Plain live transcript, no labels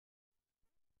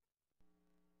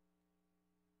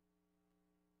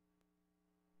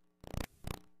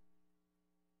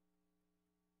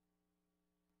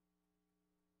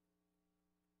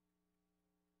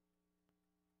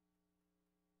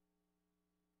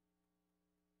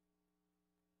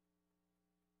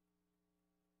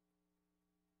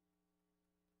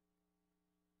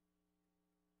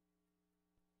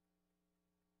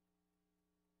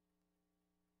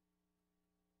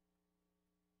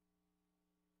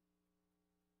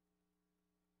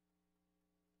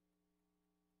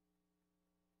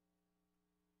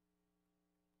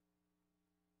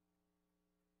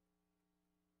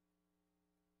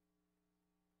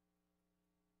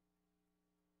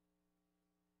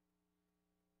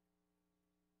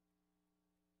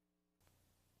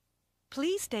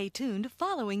Please stay tuned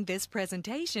following this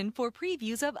presentation for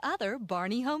previews of other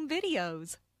Barney home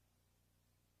videos.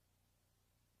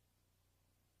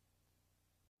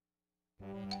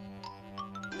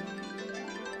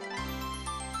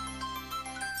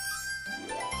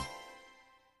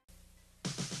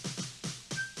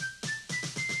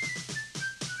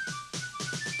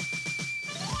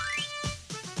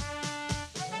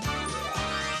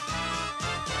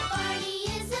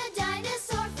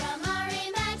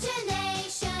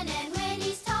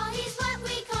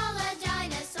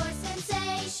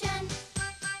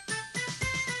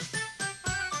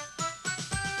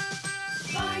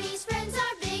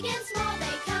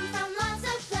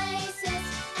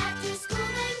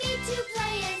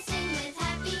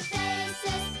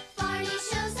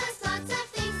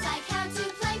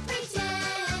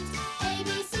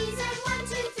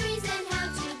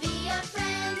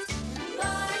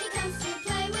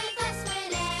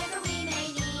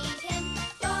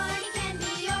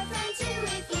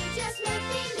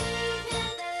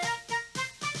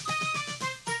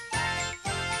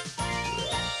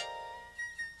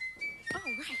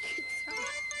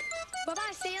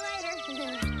 Bye-bye, see you later.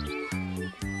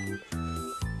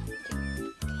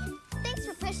 Thanks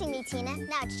for pushing me, Tina.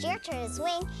 Now it's your turn to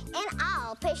swing, and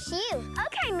I'll push you.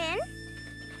 Okay, Min.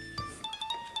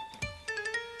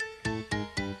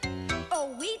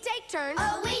 Oh, we take turns.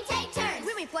 Oh, we take turns.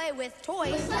 When we play with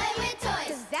toys. We play with toys.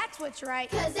 'Cause that's what's right.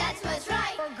 'Cause that's what's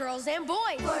right. For girls and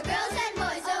boys. For girls and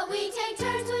boys. Oh, we take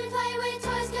turns when we play with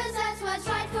toys. 'Cause that's what's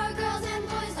right. For girls and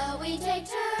boys. Oh, we take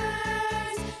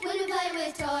turns when we play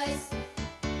with toys.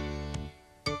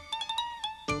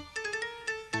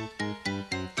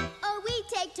 Oh, we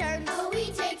take turns. Oh,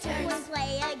 we take turns. When we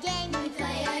play a game. We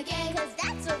play a game. 'Cause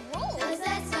that's a rule. 'Cause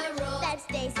that's a rule. That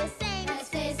stays the same. That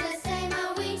stays the same.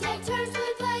 Oh, we take turns when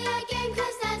we play a game.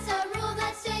 'Cause that's a rule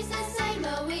that stays the same.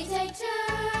 Oh, we take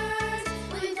turns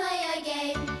when we play a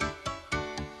game.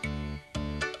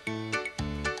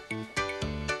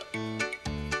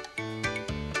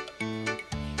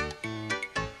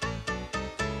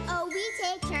 Oh, we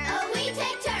take turns. Oh, we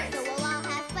take turns. So we'll all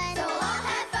have fun. So we'll all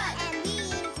have fun. And we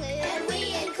include. And we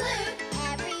include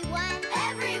Everyone.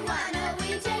 everyone. Oh, we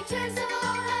take turns. So we'll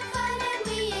all have fun. And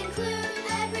we include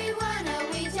everyone. Oh,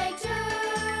 we take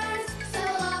turns. So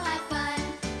we'll all have fun.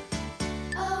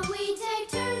 Oh, we take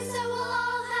turns. So we'll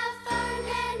all have fun.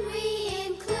 And we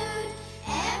include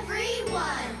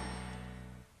everyone.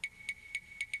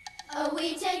 Oh,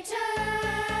 we take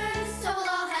turns. So we'll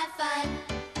all have fun.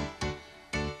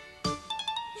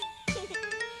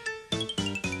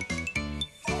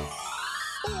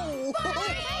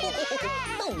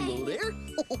 Hello there.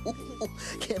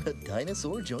 Can a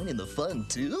dinosaur join in the fun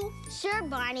too? Sure,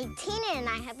 Barney. Tina and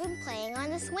I have been playing on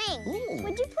the swing. Ooh.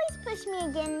 Would you please push me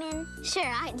again, Min? Sure,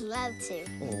 I'd love to.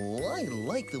 Oh, I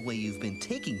like the way you've been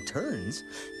taking turns.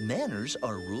 Manners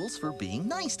are rules for being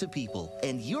nice to people,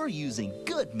 and you're using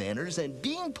good manners and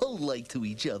being polite to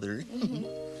each other.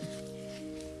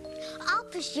 I'll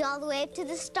push you all the way up to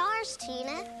the stars,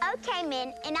 Tina. Okay,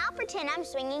 Min, and I'll pretend I'm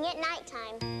swinging at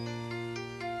nighttime.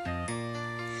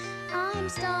 I'm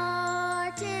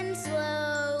starting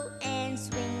slow and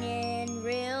swinging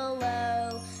real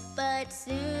low, but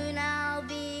soon I'll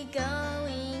be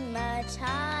going much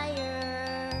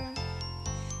higher.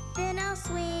 Then I'll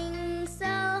swing so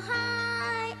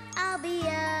high, I'll be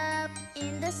up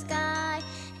in the sky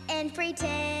and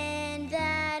pretend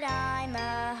that I'm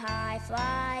a high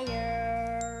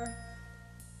flyer.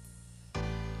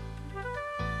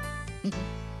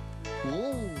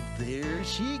 Oh, there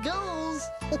she goes.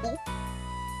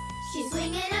 She's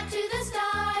swinging up to the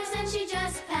stars and she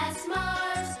just passed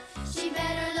Mars. She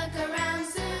better look around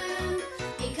soon,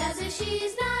 because if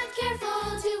she's not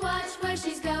careful to watch where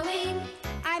she's going,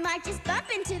 I might just bump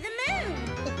into the moon.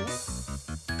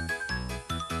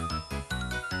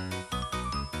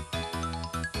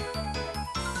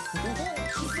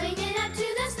 she's swinging up to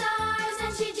the stars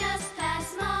and she just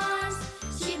passed Mars.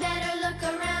 She better look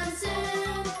around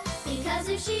soon, because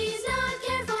if she's not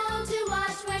careful to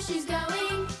watch where she's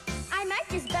going, I might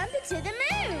just bump into the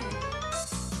moon.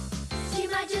 she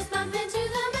might just bump into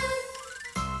the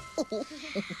moon.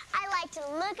 I like to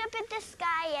look up at the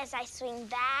sky as I swing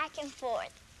back and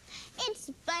forth.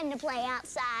 It's fun to play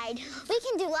outside. We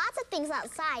can do lots of things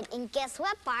outside. And guess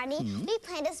what, Barney? We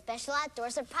planned a special outdoor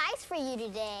surprise for you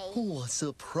today. Oh, a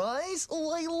surprise?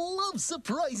 Oh, I love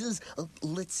surprises.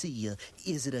 Let's see,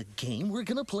 is it a game we're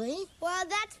gonna play? Well,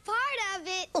 that's part of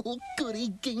it. Oh, goody,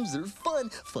 games are fun.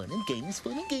 Fun and games,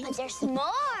 fun and games. But there's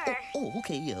more. Oh,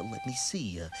 okay, let me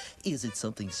see. Is it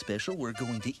something special we're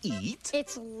going to eat?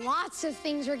 It's lots of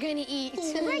things we're gonna eat.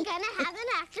 We're gonna have an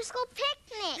after-school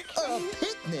picnic. A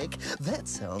picnic? That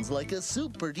sounds like a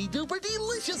super-de-duper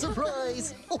delicious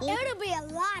surprise. It'll be a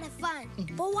lot of fun.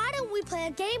 But why don't we play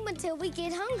a game until we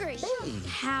get hungry? Hey.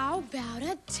 How about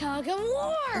a tug of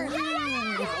war?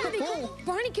 Yeah, that'd be cool.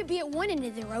 Barney could be at one end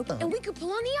of the rope, and we could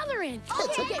pull on the other end.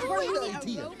 That's a Barney, we great need a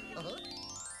idea. rope.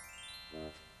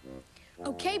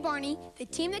 Okay, Barney, the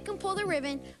team that can pull the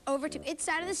ribbon over to its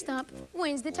side of the stump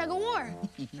wins the tug of war.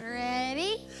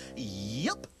 Ready?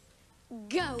 Yep.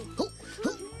 Go.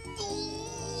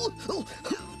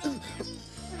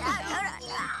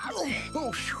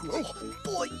 Oh,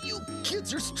 boy, you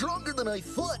kids are stronger than I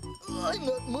thought. I'm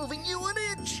not moving you an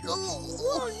inch.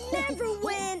 We'll never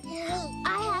win.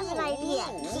 I have an idea.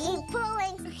 Keep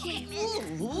pulling.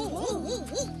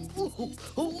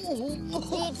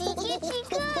 Itchy,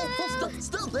 go.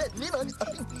 Stop that, man. I'm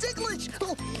ticklish.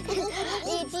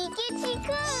 Itchy,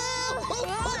 go.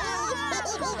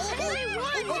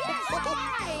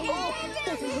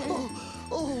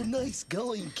 Oh, nice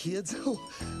going, kids. Oh,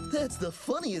 that's the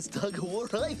funniest tug of war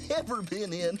I've ever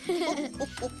been in.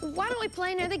 Why don't we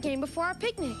play another game before our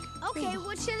picnic? Okay,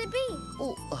 what should it be?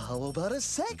 Oh, how about a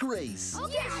sack race?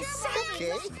 Okay.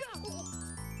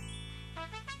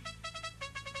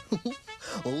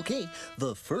 Okay,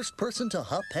 the first person to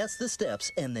hop past the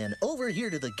steps and then over here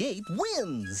to the gate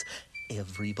wins.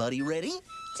 Everybody ready?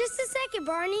 Just a second,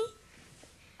 Barney.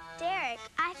 Derek,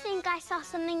 I think I saw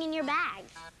something in your bag.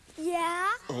 Yeah?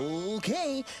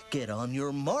 Okay, get on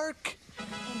your mark.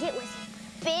 And it was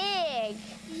big.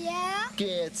 Yeah?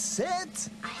 Get set.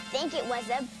 I think it was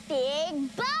a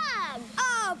big bug.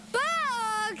 A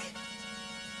bug!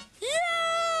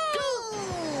 Yeah! Go!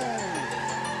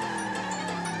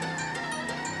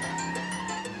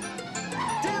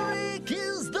 Derek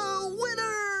is the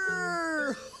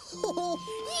winner!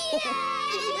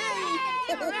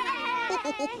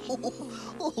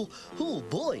 Oh,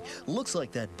 boy, looks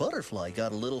like that butterfly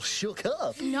got a little shook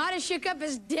up. Not as shook up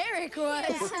as Derek was.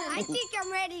 I think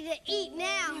I'm ready to eat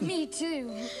now. Me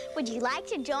too. Would you like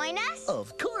to join us?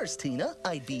 Of course, Tina.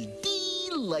 I'd be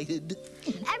delighted.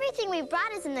 Everything we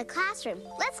brought is in the classroom.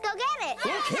 Let's go get it.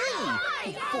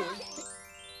 Okay.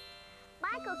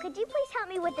 Michael, could you please help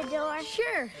me with the door?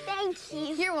 Sure. Thank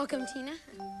you. You're welcome, Tina.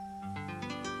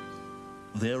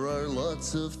 There are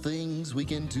lots of things we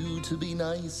can do to be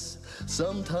nice.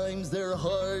 Sometimes they're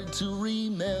hard to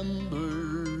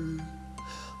remember.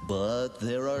 But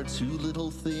there are two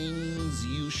little things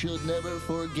you should never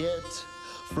forget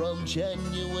from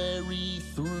January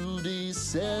through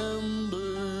December.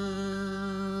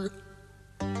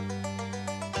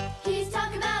 He's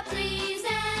talking about please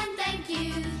and thank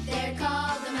you. They're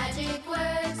called the magic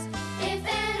words. If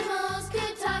animals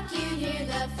could talk, you'd hear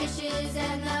the fishes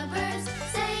and the birds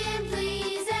saying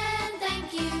please and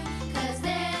thank you, 'cause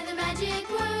they're the magic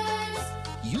words.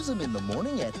 Use them in the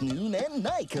morning, at noon, and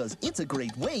night, 'cause it's a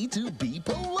great way to be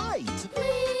polite.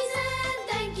 Please and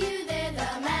thank you, they're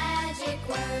the magic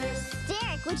words.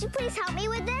 Derek, would you please help me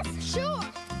with this? Sure.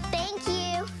 Thank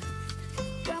you.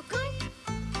 Welcome.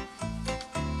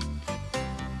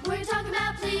 We're talking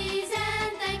about please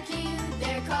and thank you.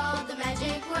 They're called the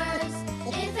magic words.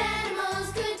 If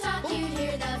animals could talk, you'd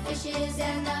hear the fishes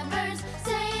and the birds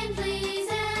saying please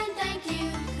and thank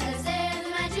you, 'cause they're the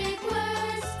magic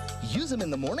words. Use them in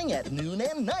the morning, at noon,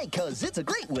 and night, 'cause it's a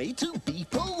great way to be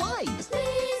polite.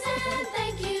 Please and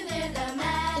thank you, they're the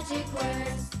magic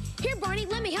words. Here, Barney,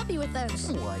 let me help you with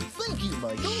those. Why, thank you,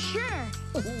 Michael. Sure.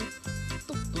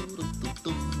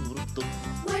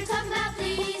 We're talking about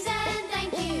please and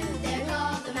thank you. They're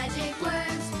called the magic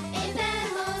words. If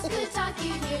animals could talk,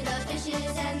 you'd hear the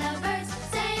fishes and the birds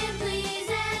saying please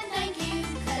and thank you,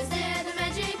 'cause they're the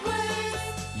magic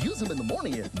words. Use them in the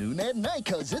morning, at noon, and night,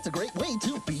 'cause it's a great way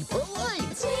to be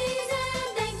polite. Please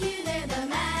and thank you, they're the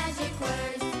magic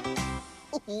words.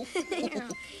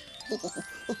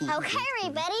 Okay,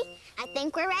 everybody. I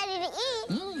think we're ready to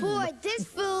eat. Boy, this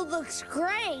food looks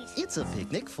great. It's a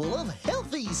picnic full of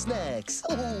healthy snacks.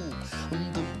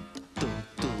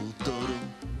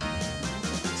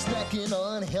 Snacking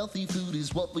on healthy food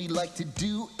is what we like to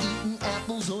do. Eating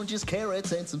apples, oranges,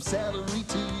 carrots, and some celery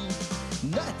too.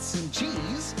 Nuts and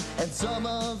cheese, and some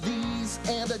of these,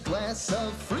 and a glass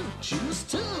of fruit juice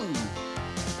too.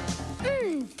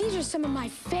 these are some of my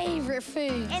favorite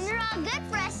foods. And they're all good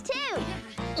for us, too.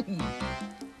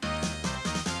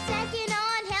 Snacking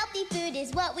on healthy food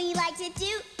is what we like to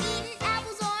do. Eating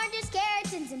apples, oranges,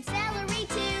 carrots, and some celery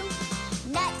too.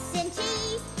 Nuts and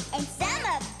cheese, and some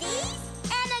of these,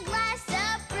 and a glass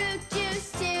of fruit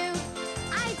juice too.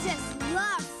 I just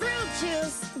love fruit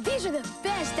juice. These are the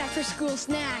best after-school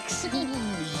snacks.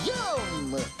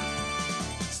 Yum!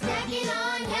 Snacking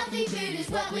on healthy food is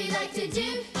what we like to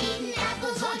do. Eating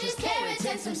apples, oranges, carrots,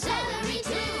 and some celery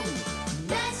too.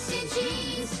 Nuts and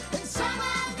cheese, and some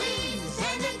of these,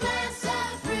 and a glass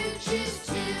of fruit juice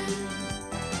too.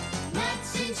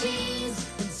 Nuts and cheese,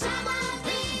 and some of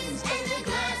these, and a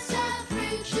glass of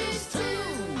fruit juice too.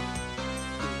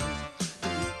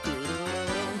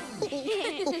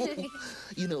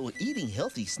 You know, eating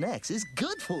healthy snacks is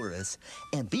good for us.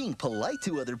 And being polite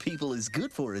to other people is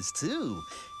good for us, too.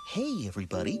 Hey,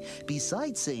 everybody,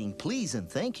 besides saying please and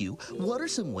thank you, what are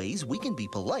some ways we can be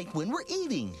polite when we're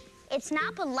eating? It's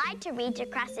not polite to reach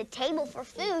across the table for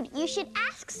food. You should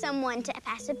ask someone to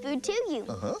pass the food to you.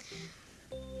 Uh-huh.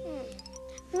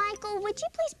 Michael, would you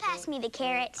please pass me the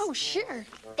carrots? Oh, sure.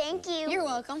 Thank you. You're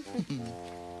welcome.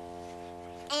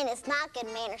 And it's not good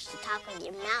manners to talk with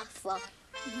your mouth full.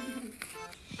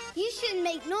 You shouldn't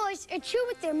make noise or chew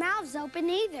with your mouths open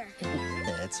either.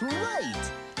 That's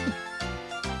right.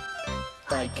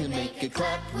 I can make a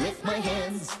clap with my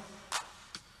hands.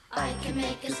 I can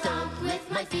make a stomp with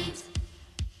my feet.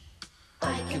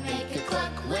 I can make a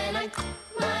cluck when I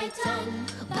my tongue,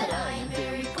 but I am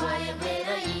very quiet when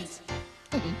I eat.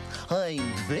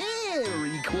 I'm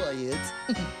very quiet.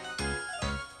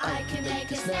 I can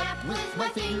make a snap with my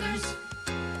fingers.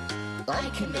 I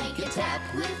can make a tap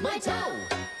with my toe.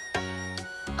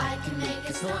 I can make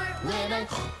a snort when I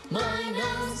my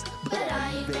nose, but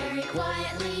I eat very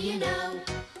quietly, you know.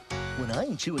 When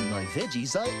I'm chewing my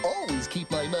veggies, I always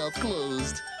keep my mouth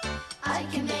closed. I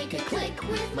can make a click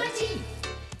with my teeth.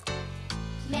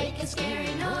 Make a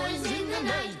scary noise in the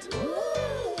night.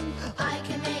 Ooh. I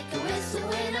can make a whistle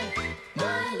when I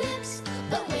my lips,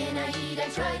 but when I eat, I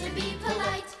try to be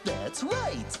polite. That's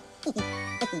right.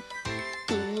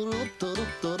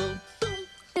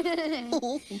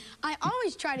 I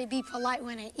always try to be polite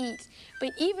when I eat,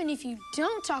 but even if you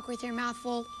don't talk with your mouth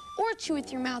full, or chew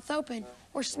with your mouth open,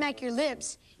 or smack your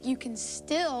lips, you can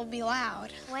still be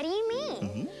loud. What do you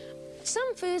mean?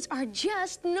 Some foods are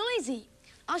just noisy.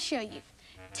 I'll show you.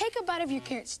 Take a bite of your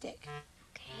carrot stick.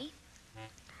 Okay.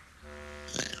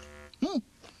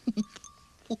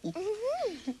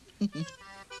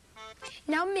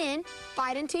 Now, men,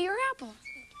 bite into your apple.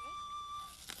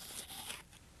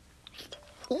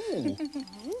 Oh.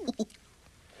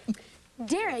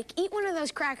 Derek, eat one of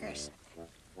those crackers.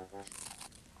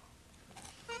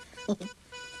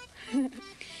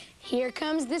 Here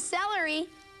comes the celery.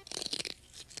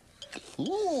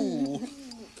 Ooh.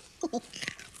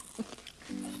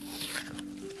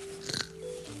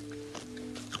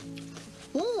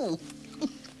 Ooh.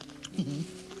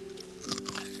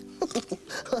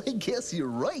 I guess you're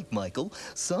right, Michael.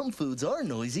 Some foods are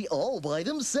noisy all by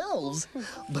themselves.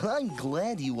 But I'm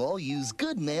glad you all use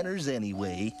good manners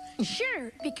anyway.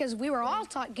 Sure, because we were all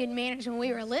taught good manners when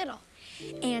we were little.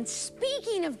 And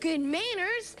speaking of good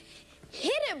manners,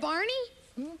 hit it, Barney.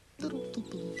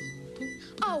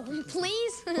 Oh,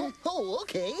 please? Oh,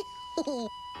 okay.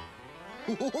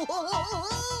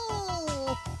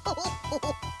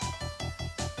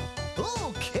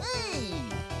 Okay.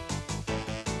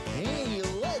 Hey,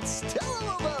 let's tell them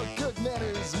about good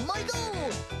manners, Michael.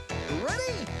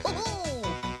 Ready?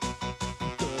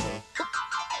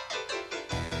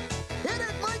 Hit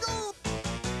it, Michael.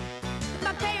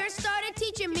 My parents started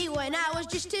teaching me when I was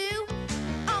just 2,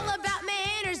 all about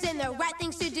manners and the right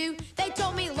things to do. They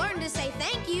told me learn to say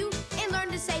thank you, and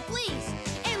learn to say please,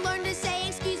 and learn to say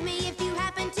excuse me if you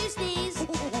happen to sneeze.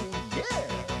 Yeah.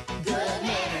 Good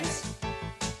manners.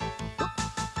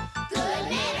 Good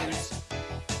manners.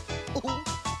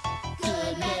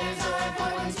 Good manners are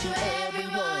important to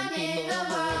everyone in the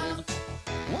world.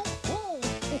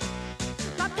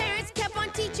 My parents kept on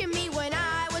teaching me when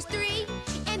I was 3,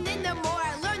 and then the more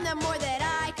I learned, the more that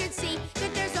I could see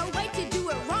that there's a way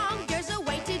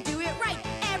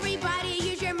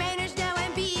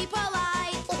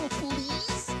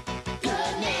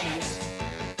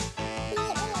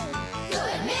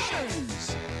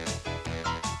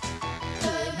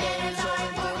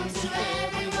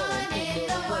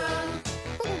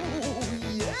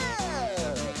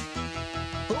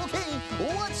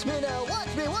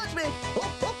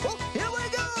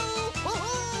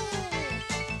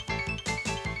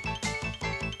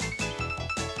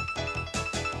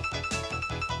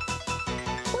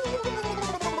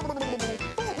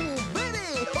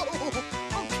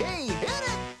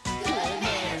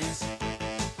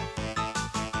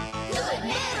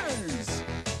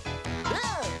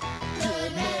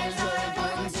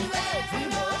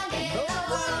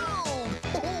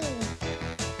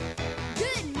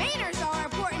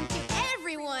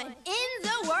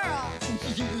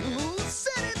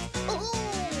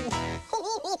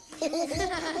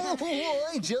Oh,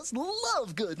 I just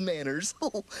love good manners.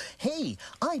 Hey,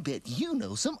 I bet you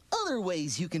know some other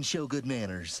ways you can show good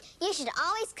manners. You should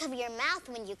always cover your mouth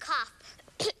when you cough.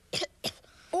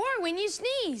 Or when you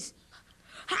sneeze.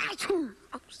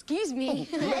 Excuse me.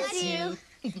 Bless you.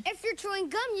 If you're chewing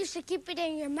gum, you should keep it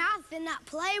in your mouth and not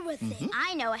play with it.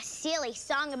 I know a silly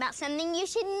song about something you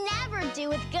should never do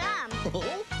with gum. Oh,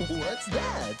 what's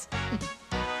that?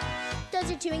 Does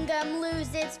your chewing gum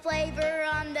lose its flavor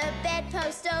on the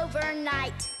bedpost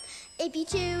overnight? If you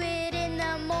chew it in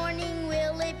the morning,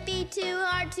 will it be too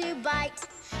hard to bite?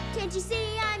 Can't you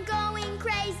see I'm going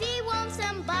crazy? Won't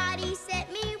somebody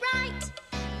set me right?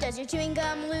 Does your chewing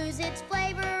gum lose its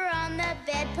flavor on the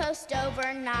bedpost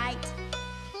overnight?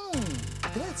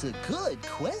 That's a good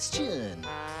question.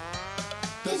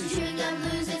 Does your chewing gum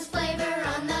lose its flavor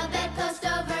on the bedpost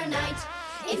overnight?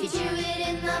 If you chew it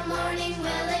in the morning,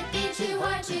 will it be too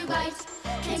hard to bite?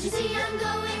 Can't you see I'm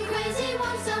going crazy?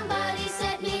 Won't somebody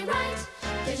set me right?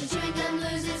 Does your chewing gum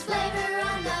lose its flavor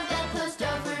on the bedpost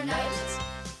overnight?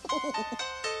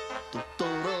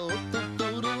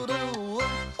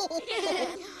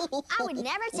 I would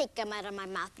never take gum out of my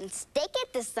mouth and stick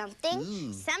it to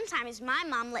something. Sometimes my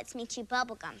mom lets me chew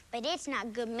bubble gum, but it's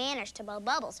not good manners to blow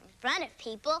bubbles in front of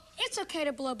people. It's okay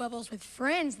to blow bubbles with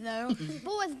friends, though.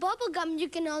 But with bubble gum, you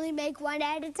can only make one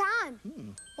at a time.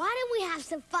 Why don't we have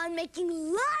some fun making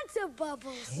lots of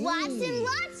bubbles? Lots and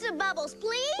lots of bubbles,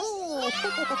 please. Whoa,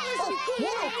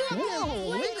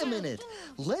 wait a minute.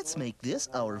 Let's make this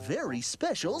our very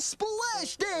special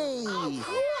Splash Day.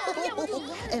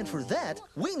 And for that,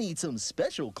 we need some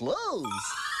special clothes.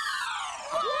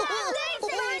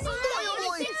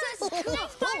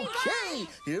 Okay,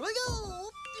 here we go.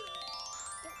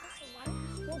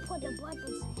 We'll put the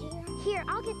bubbles here. Here,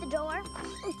 I'll get the door.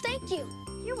 Oh, thank you.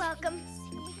 You're welcome.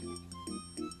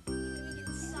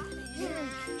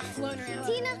 Floating around.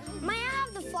 Tina, may I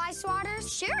have the fly swatters?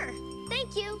 Sure.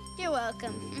 Thank you. You're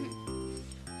welcome.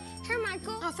 Here,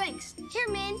 Michael. Oh, thanks. Here,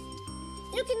 Min.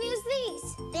 You can use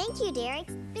these. Thank you, Derek.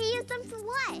 They use them for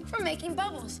what? For making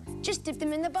bubbles. Just dip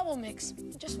them in the bubble mix.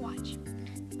 Just watch.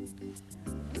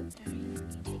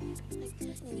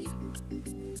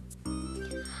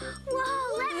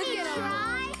 Whoa, let me at 'em.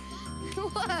 try.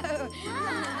 Whoa.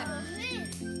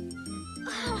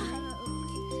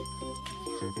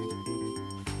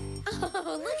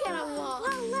 Oh, look at them all.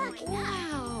 Whoa, look.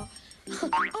 Wow.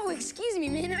 Oh, excuse me,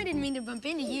 man. I didn't mean to bump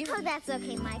into you. Oh, that's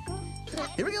okay, Michael.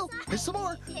 Here we go. Here's some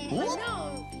more.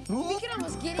 No. We can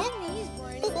almost get in these,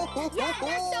 Barney. Yeah,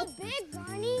 they're so big,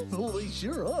 Barney. Oh, they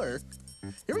sure are.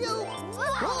 Here we go.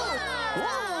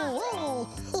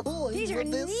 Whoa. These are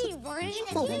this. neat, Barney.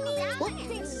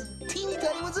 Teeny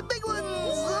tiny ones and big ones.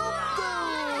 Oh,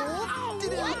 Watch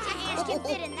your hands can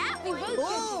fit in that one.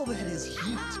 oh, that is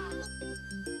huge.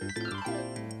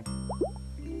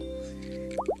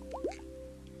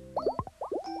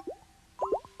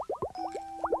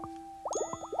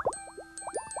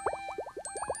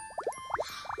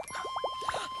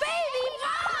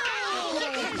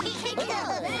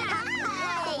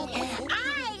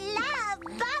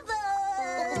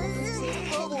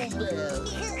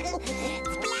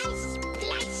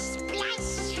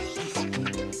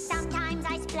 Sometimes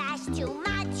I splash too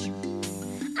much.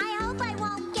 I hope I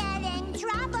won't get in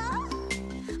trouble.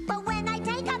 But when I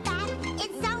take a bath,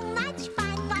 it's so much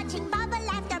fun watching bubble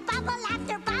after bubble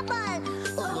after bubble.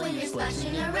 Oh, when you're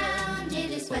splashing around,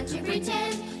 it is fun to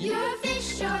pretend you're a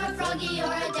fish or a froggy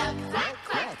or a duck. Quack,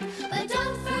 quack. But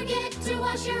don't forget to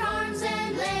wash your arms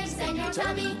and legs and your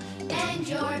tummy and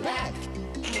your back.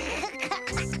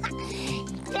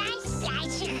 Splash,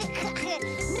 splash.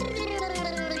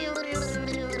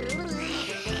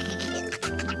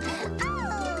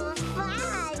 Oh,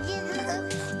 fun.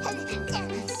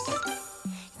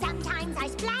 Sometimes I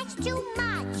splash too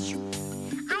much.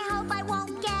 I hope I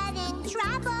won't get in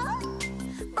trouble.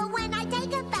 But when I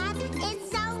take a bath,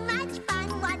 it's so much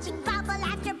fun watching bubble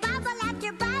after bubble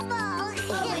after bubble.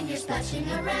 Oh, when you're splashing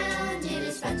around, it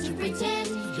is fun to pretend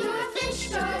you're a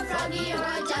fish or a froggy or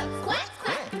a duck. Quack,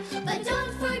 quack. But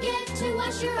don't forget to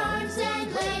wash your arms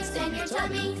and legs and your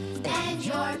tummy and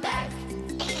your back.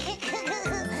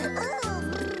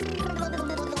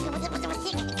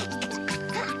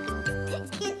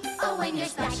 Oh, when you're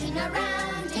splashing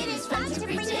around, it is fun to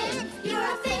pretend you're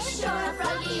a fish or a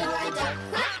froggy or a duck.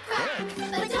 Quack, quack.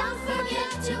 But don't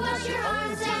forget to wash your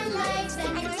arms and legs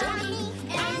and your tummy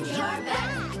and your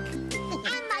back.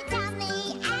 And my tummy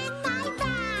and my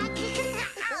back.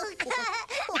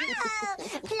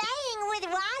 Playing with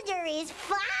water is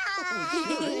fun.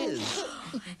 It is.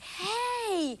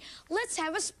 Hey, let's have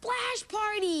have a splash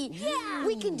party. Yeah.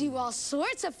 We can do all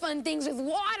sorts of fun things with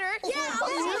water. Yeah.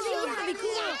 That'd be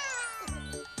cool.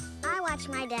 I watch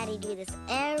my daddy do this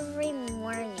every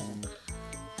morning.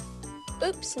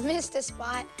 Oops, missed a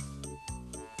spot.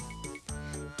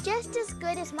 Just as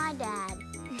good as my dad.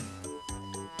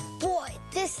 Boy,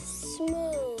 this is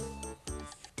smooth.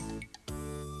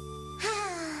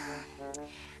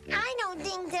 I don't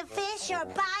think the fish are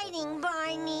biting,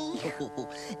 Barney.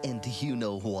 And do you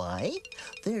know why?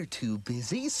 They're too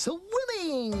busy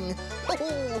swimming.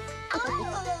 Oh.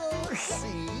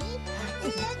 See?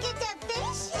 Look at the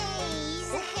fishies.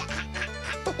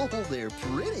 Oh, they're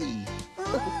pretty.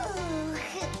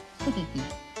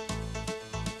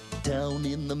 Down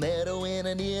in the meadow in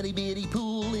an itty-bitty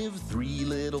pool lived 3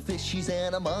 little fishies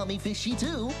and a mommy fishy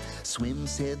too. Swim,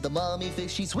 said the mommy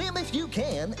fishy, swim if you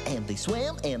can. And they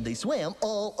swam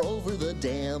all over the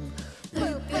dam.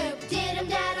 Boop, boop, did-em,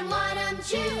 dad-em, what-em,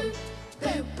 chew.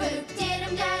 Boop, boop,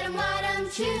 did-em, dad-em, what-em,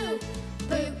 chew.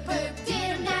 Boop, boop,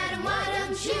 did-em, dad-em,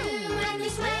 what-em, chew. And they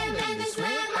swam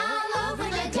all over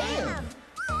the dam.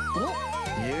 Oh,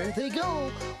 here they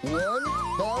go, one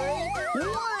by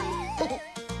one.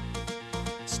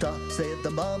 Stop, said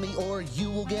the mommy, or you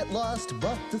will get lost.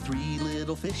 But the 3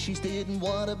 little fishies didn't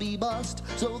want to be bossed.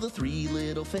 So the 3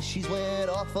 little fishies went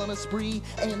off on a spree.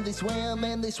 And they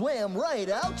swam right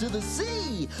out to the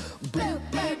sea. Boop,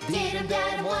 boop, did-em,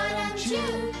 dad-em, what-em,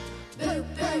 chew. Boop,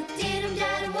 boop, did-em,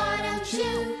 dad-em, what-em,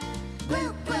 chew.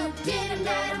 Boop, boop, did-em,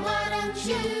 dad-em, what-em,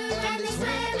 chew. And they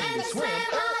swam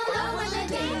all over the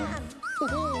dam.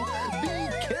 Oh, be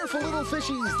careful, little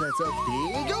fishies. That's a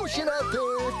big ocean out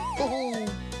there. Oh.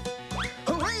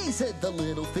 Hooray, said the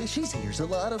little fishies. Here's a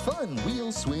lot of fun.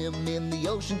 We'll swim in the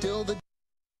ocean till the...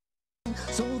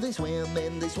 So they swam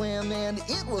and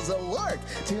it was a lark.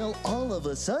 Till all of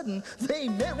a sudden, they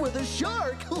met with a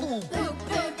shark. Oh. Boop,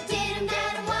 boop, did-em,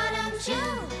 dad-em, what-em, chew.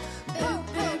 Boop,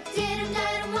 boop, did-em,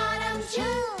 dad-em, what-em,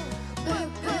 chew.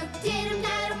 Boop, boop, did-em,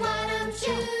 dad-em, what-em,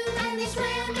 chew. And they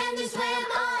swam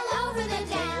all over the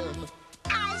dam. A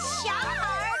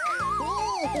shark. Oh,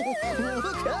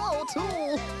 look out!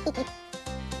 Oh.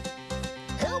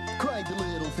 Help, cried the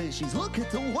little fishies. Look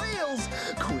at the whales.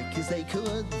 Quick as they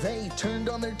could, they turned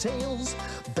on their tails.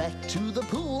 Back to the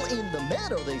pool in the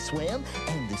meadow they swam.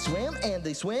 And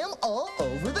they swam all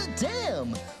over the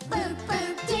dam. Boop,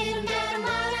 boop, did-em, dad-em,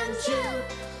 what-em, chew.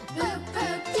 Boop,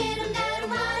 boop, did-em, dad-em,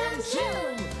 what-em,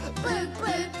 chew. Boop,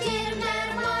 boop, did-em,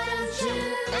 dad-em, what-em,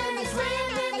 chew. And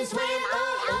they swam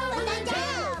all over the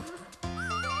dam.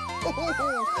 Oh,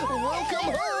 welcome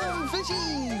home,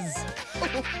 fishies!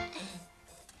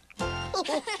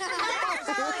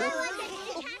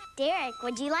 Derek,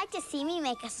 would you like to see me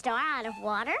make a star out of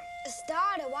water? A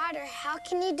star out of water? How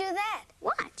can you do that?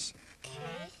 Watch.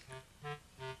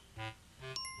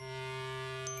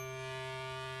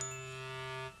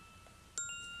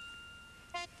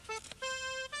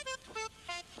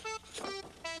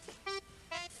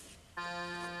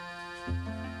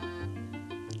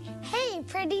 Hey,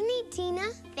 pretty neat,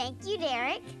 Tina. Thank you,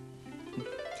 Derek.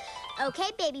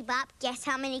 Okay, Baby Bop, guess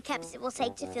how many cups it will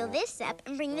take to fill this up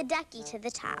and bring the ducky to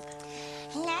the top.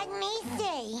 Let me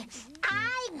see.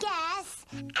 I guess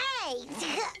 8.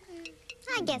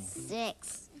 I guess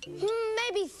 6.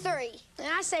 Maybe 3. And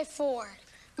I say 4.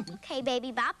 Okay,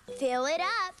 Baby Bop, fill it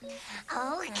up.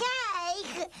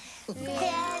 Okay. Fill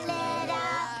it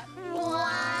up.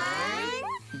 1.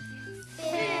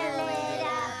 Fill it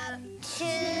up. 2.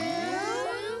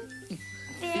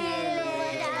 Fill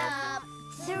it up.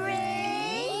 3.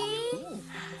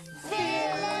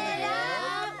 Fill it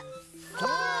up. 4.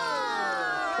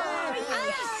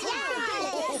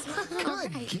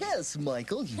 Good guess,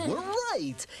 Michael. You were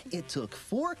right. It took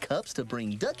 4 cups to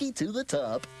bring Ducky to the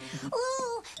top.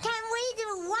 Ooh, can we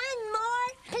do one more,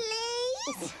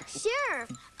 please? Sure.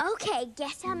 Okay,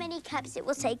 guess how many cups it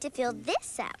will take to fill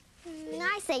this up.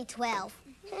 I say 12.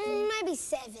 Maybe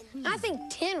 7. I think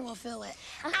 10 will fill it.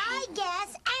 I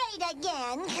guess 8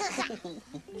 again.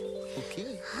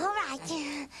 Okay, All right.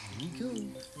 here we go.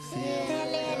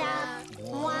 Fill it up.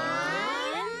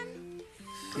 1.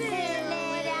 Fill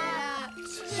it up. 2.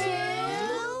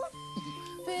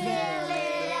 Fill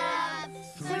it up.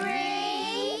 3.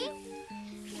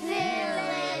 Fill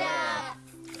it up.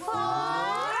 4.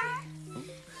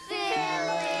 Fill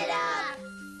it up.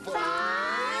 5.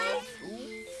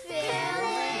 Fill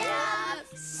it up.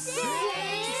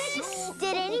 6.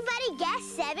 Did anybody guess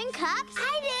 7 cups? I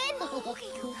did.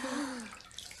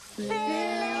 Fill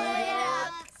it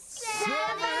up. 7.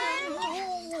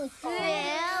 Fill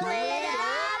it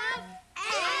up. 8.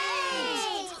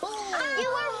 You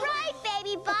were right,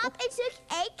 Baby Bop. It took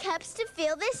 8 cups to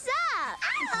fill this up.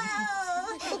 Oh.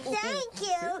 thank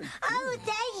you. Oh,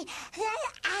 thank you.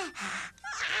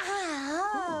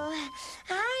 Oh,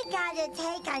 I gotta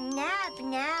take a nap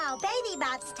now. Baby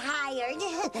Bop's tired.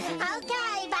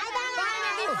 Okay, bye-bye.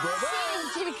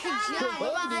 You did a good job.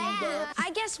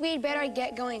 I guess we'd better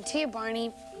get going too,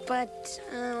 Barney. But,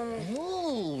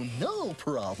 Oh, no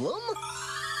problem.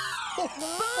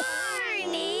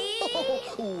 Barney!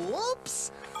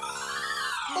 Whoops.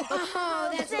 Oh,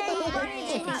 that's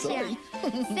Barney. Sorry.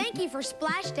 Thank you for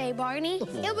Splash Day, Barney.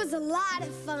 It was a lot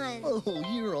of fun. Oh,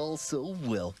 you're all so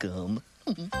welcome.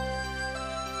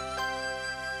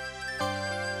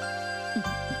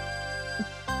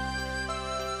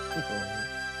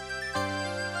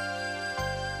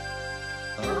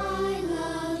 I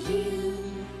love you,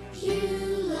 you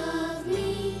love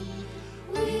me.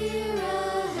 We're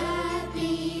a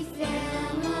happy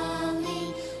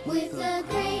family with a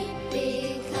great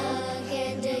big hug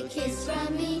and a kiss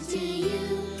from me to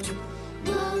you.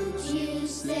 Won't you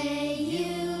say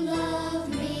you love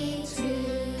me too?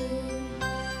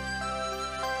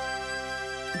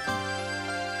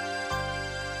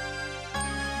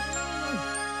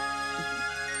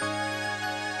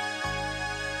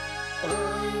 I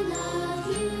love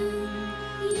you,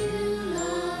 you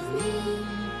love me.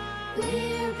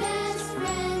 We're best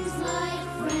friends like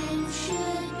friends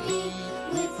should be.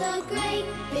 With a great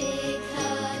big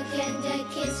hug and a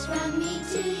kiss from me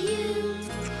to you.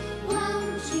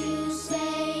 Won't you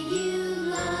say you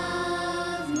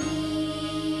love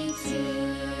me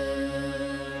too?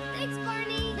 Thanks,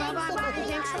 Barney. Bye-bye, Barney.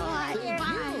 Thanks a lot.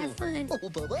 Bye. Have fun. Oh,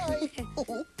 bye-bye.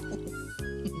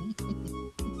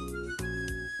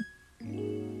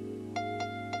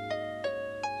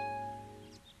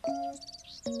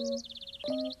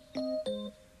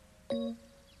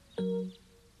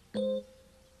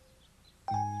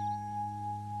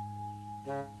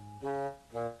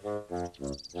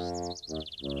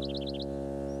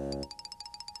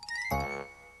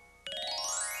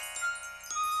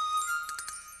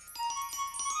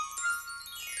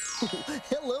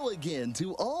 Hello again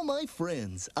to all my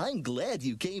friends. I'm glad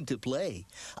you came to play.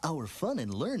 Our fun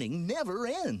and learning never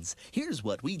ends. Here's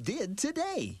what we did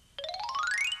today.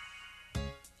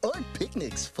 Aren't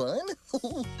picnics fun?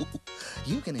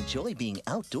 You can enjoy being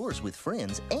outdoors with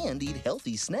friends and eat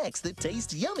healthy snacks that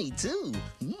taste yummy too.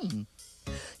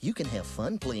 You can have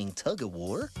fun playing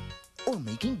tug-of-war or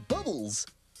making bubbles.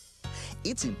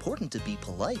 It's important to be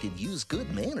polite and use good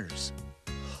manners.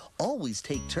 Always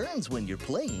take turns when you're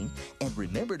playing, and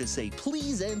remember to say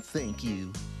please and thank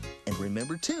you. And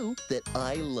remember, too, that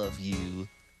I love you.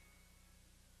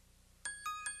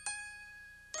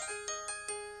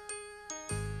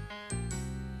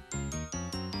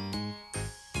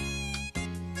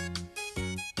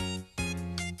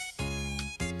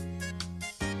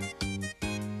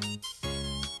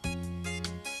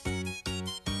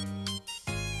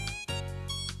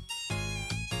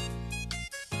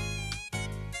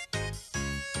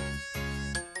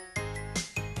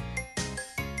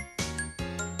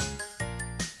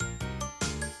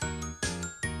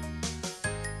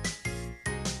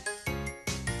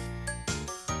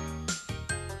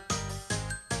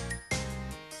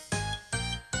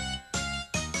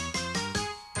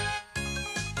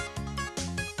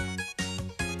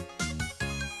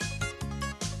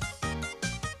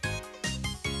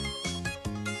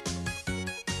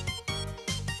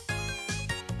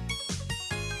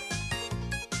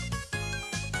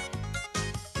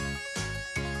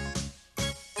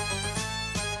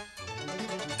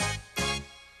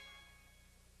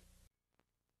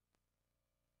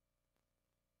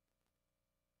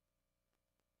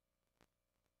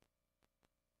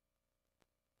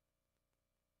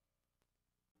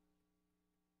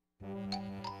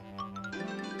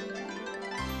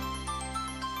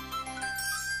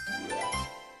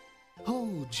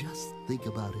 Oh, just think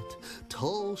about it.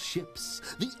 Tall ships,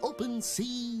 the open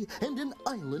sea, and an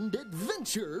island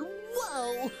adventure.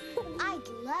 Wow! I'd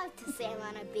love to sail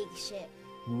on a big ship.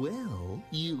 Well,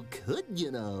 you could,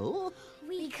 you know.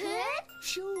 We could?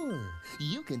 Sure,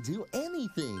 you can do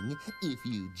anything if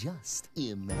you just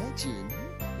imagine.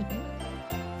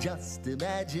 Just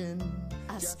imagine.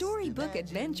 A storybook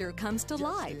adventure comes to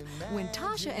life when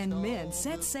Tasha and Min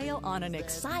set sail on an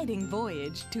exciting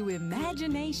voyage to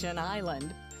Imagination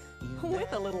Island,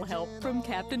 with a little help from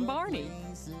Captain Barney.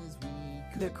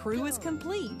 The crew is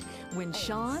complete when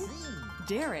Sean,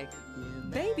 Derek,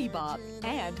 Baby Bop,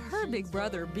 and her big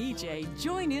brother BJ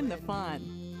join in the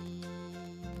fun.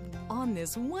 On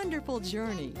this wonderful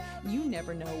journey, you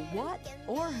never know what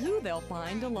or who they'll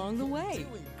find along the way.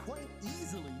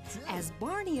 As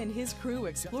Barney and his crew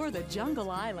explore the jungle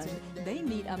island, they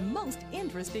meet a most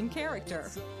interesting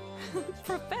character.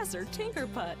 Professor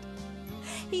Tinkerput.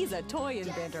 He's a toy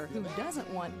inventor who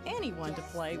doesn't want anyone to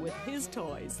play with his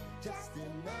toys.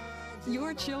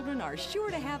 Your children are sure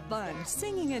to have fun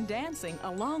singing and dancing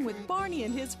along with Barney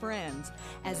and his friends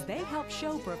as they help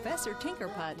show Professor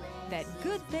Tinkerput that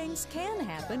good things can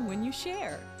happen when you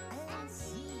share.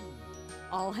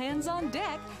 All hands on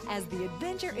deck as the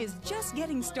adventure is just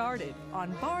getting started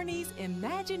on Barney's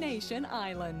Imagination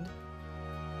Island.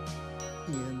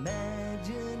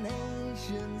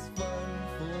 Imagination's fun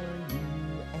for you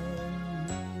and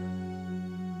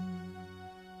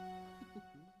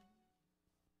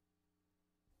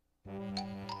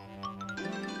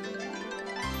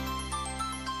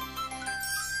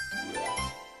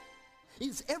me.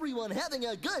 Is everyone having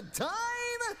a good time?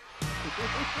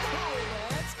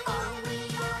 Let's go! Oh, we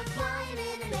are flying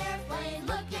in an airplane,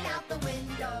 looking out the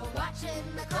window, watching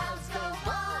the clouds go by.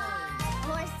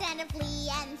 Horse and a flea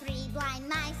and 3 blind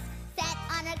mice sat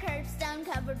on a curbstone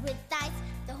covered with ice.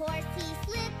 The horse, he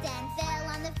slipped and fell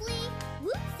on the flea.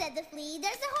 Whoop, said the flea,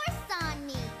 there's a horse on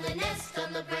me. The nest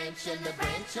on the branch and the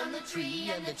branch on the tree,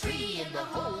 and the tree in the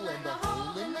hole and the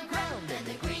hole in the ground, and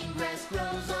the green grass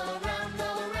grows all around,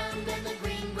 and the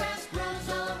green grass grows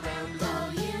all around.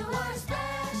 Oh, you are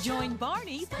special. Join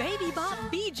Barney, Baby Bop,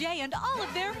 BJ, and all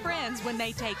of their friends when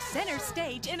they take center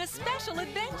stage in a special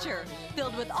adventure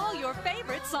filled with all your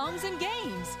favorite songs and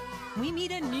games. We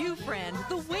meet a new friend,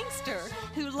 the Winkster,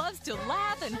 who loves to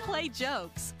laugh and play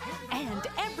jokes. And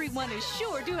everyone is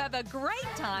sure to have a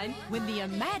great time when the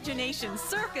Imagination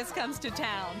Circus comes to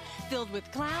town, filled with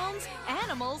clowns,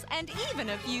 animals, and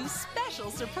even a few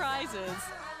special surprises.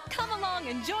 Come along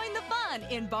and join the fun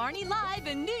in Barney Live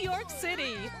in New York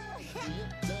City.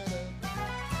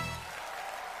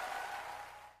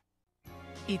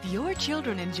 If your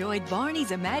children enjoyed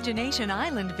Barney's Imagination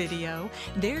Island video,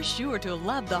 they're sure to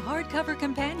love the hardcover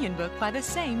companion book by the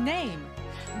same name.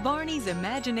 Barney's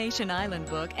Imagination Island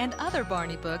book and other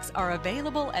Barney books are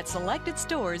available at selected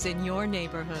stores in your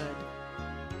neighborhood.